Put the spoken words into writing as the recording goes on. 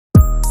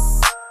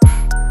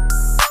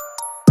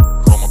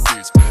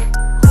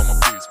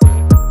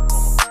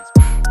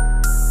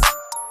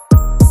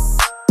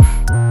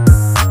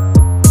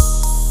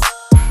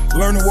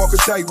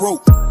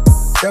tightrope.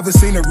 Ever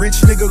seen a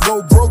rich nigga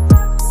go broke?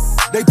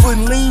 They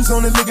putting liens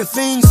on the nigga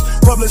things.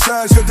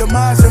 Publicize your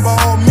demise and by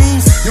all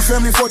means. Your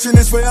family fortune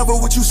is forever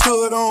what you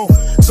stood on.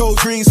 Soul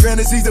dreams,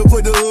 fantasies to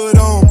put the hood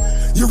on.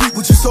 You reap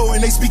what you sow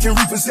and they speaking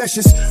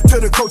repossessions. To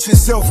the coach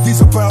himself,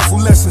 these are powerful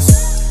lessons.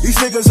 These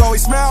niggas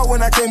always smile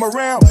when I came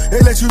around.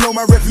 They let you know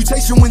my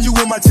reputation when you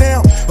in my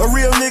town. A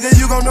real nigga,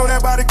 you gon' know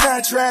that by the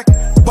contract.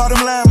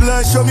 Bottom line,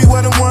 blood, show me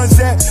where the ones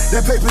at.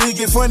 That paper, it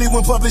get funny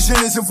when publishing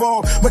is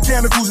involved.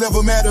 Mechanicals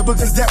never matter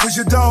because that was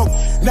your dog.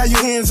 Now your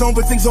hands on,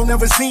 but things don't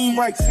never seem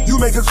right. You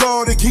make a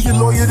call to keep your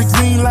lawyer the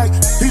green light.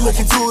 He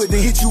looking through it,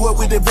 then hit you up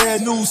with the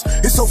bad news.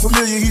 It's so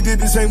familiar, he did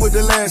the same with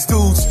the last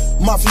dudes.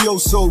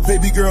 Mafioso,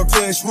 baby girl,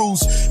 cash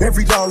rules.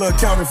 Every dollar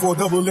accounted for,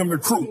 double limb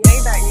crew.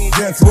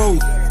 Death row,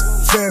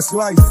 fast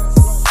life.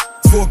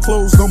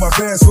 Foreclosed on my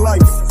past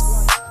life.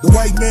 The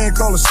white man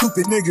call us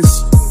stupid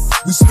niggas.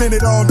 We spend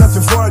it all,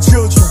 nothing for our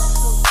children.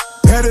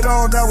 Had it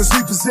all, now it's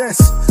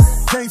repossessed.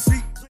 Can't feed